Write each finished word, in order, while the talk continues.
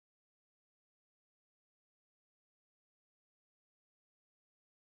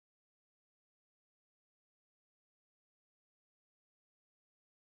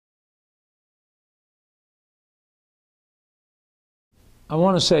I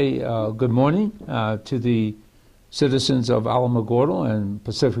want to say good morning to the citizens of Alamogordo and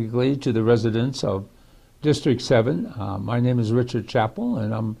specifically to the residents of District 7. My name is Richard Chappell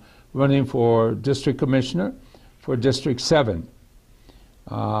and I'm running for District Commissioner for District 7.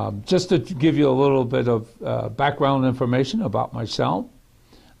 Just to give you a little bit of background information about myself,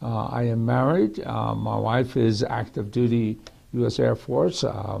 I am married. My wife is active duty U.S. Air Force.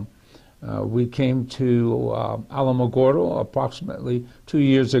 We came to Alamogordo approximately 2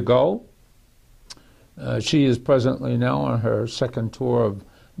 years ago. She is presently now on her second tour of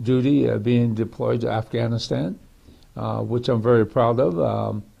duty, being deployed to Afghanistan, which I'm very proud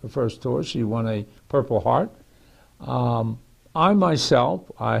of. Her first tour, she won a Purple Heart. I myself,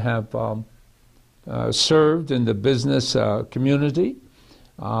 I have served in the business community.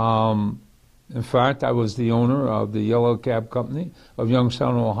 In fact, I was the owner of the Yellow Cab Company of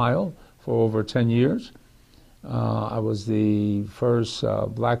Youngstown, Ohio, for over 10 years. I was the first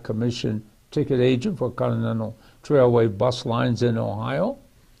black commission ticket agent for Continental Trailway bus lines in Ohio.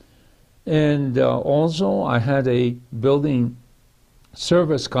 And also I had a building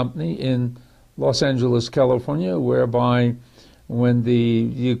service company in Los Angeles, California, whereby when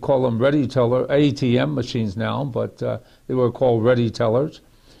you call them ready teller, ATM machines now, but they were called ready tellers.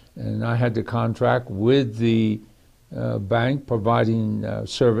 And I had the contract with the bank providing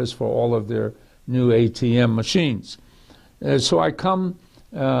service for all of their new ATM machines. So I come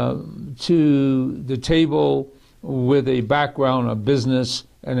to the table with a background of business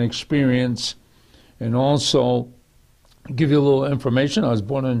and experience, and also give you a little information. I was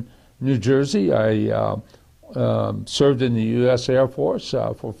born in New Jersey. I served in the U.S. Air Force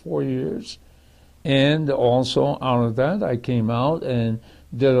for 4 years, and also out of that I came out and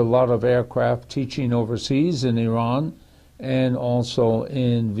did a lot of aircraft teaching overseas in Iran and also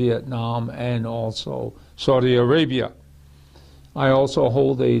in Vietnam and also Saudi Arabia. I also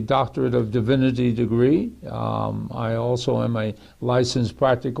hold a Doctorate of Divinity degree. I also am a licensed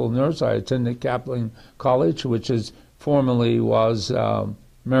practical nurse. I attended Kaplan College, which formerly was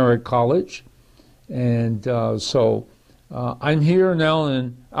Merritt College. And so I'm here now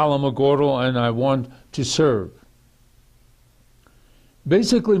in Alamogordo and I want to serve.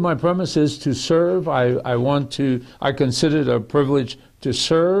 Basically, my premise is to serve. I consider it a privilege to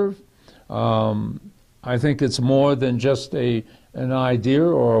serve. I think it's more than just an idea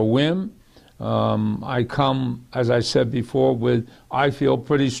or a whim. I come, as I said before, with, I feel,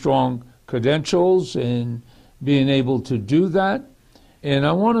 pretty strong credentials in being able to do that. And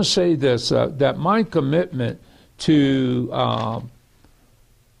I want to say this, that my commitment to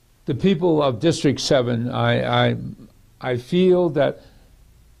the people of District 7, I feel that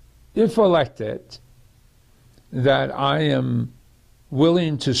if elected, that I am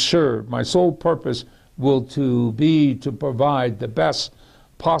willing to serve. My sole purpose will be to provide the best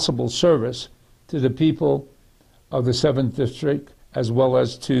possible service to the people of the 7th District as well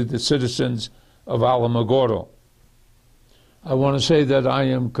as to the citizens of Alamogordo. I want to say that I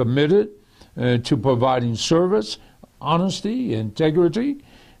am committed to providing service, honesty, integrity,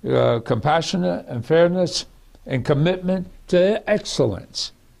 compassion and fairness, and commitment to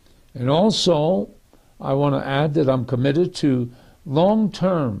excellence. And also, I want to add that I'm committed to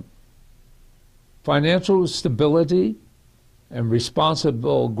long-term financial stability and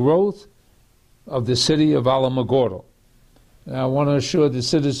responsible growth of the city of Alamogordo. And I want to assure the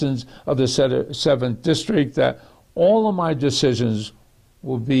citizens of the 7th District that all of my decisions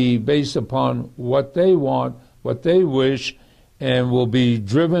will be based upon what they want, what they wish, and will be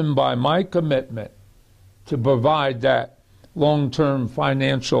driven by my commitment to provide that long-term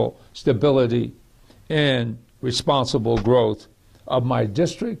financial stability and responsible growth of my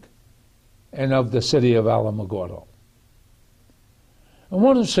district and of the city of Alamogordo. I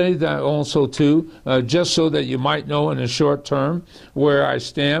want to say that also too, just so that you might know in the short term where I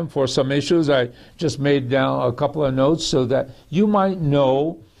stand for some issues. I just made down a couple of notes so that you might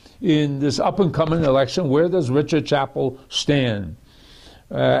know in this up-and-coming election where does Richard Chappell stand.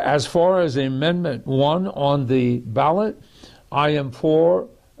 As far as Amendment 1 on the ballot, I am for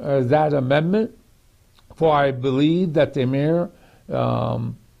that amendment, for I believe that the mayor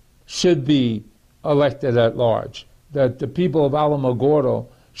should be elected at large, that the people of Alamogordo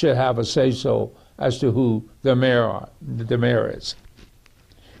should have a say-so as to who the mayor is.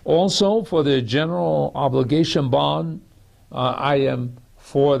 Also, for the general obligation bond, I am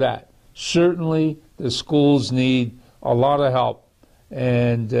for that. Certainly, the schools need a lot of help,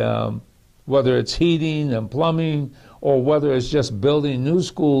 and whether it's heating and plumbing or whether it's just building new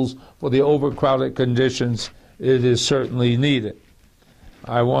schools for the overcrowded conditions, it is certainly needed.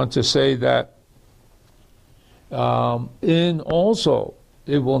 I want to say that in also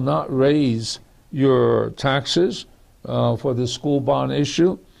it will not raise your taxes for the school bond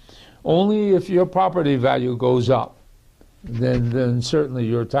issue. Only if your property value goes up, then certainly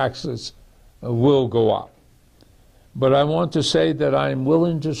your taxes will go up. But I want to say that I'm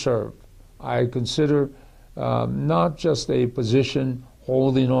willing to serve. I consider not just a position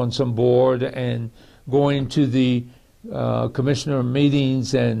holding on some board and going to the commissioner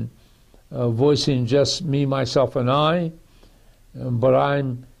meetings and voicing just me, myself, and I, but I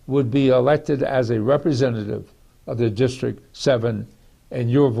would be elected as a representative of the District 7, and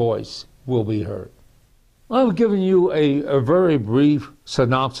your voice will be heard. I've given you a very brief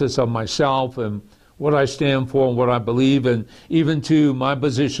synopsis of myself and what I stand for and what I believe, and even to my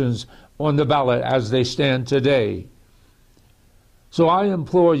positions on the ballot as they stand today. So I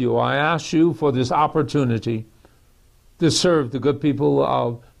implore you, I ask you for this opportunity to serve the good people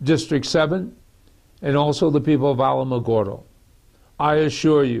of District 7 and also the people of Alamogordo. I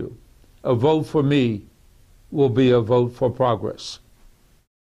assure you, a vote for me will be a vote for progress.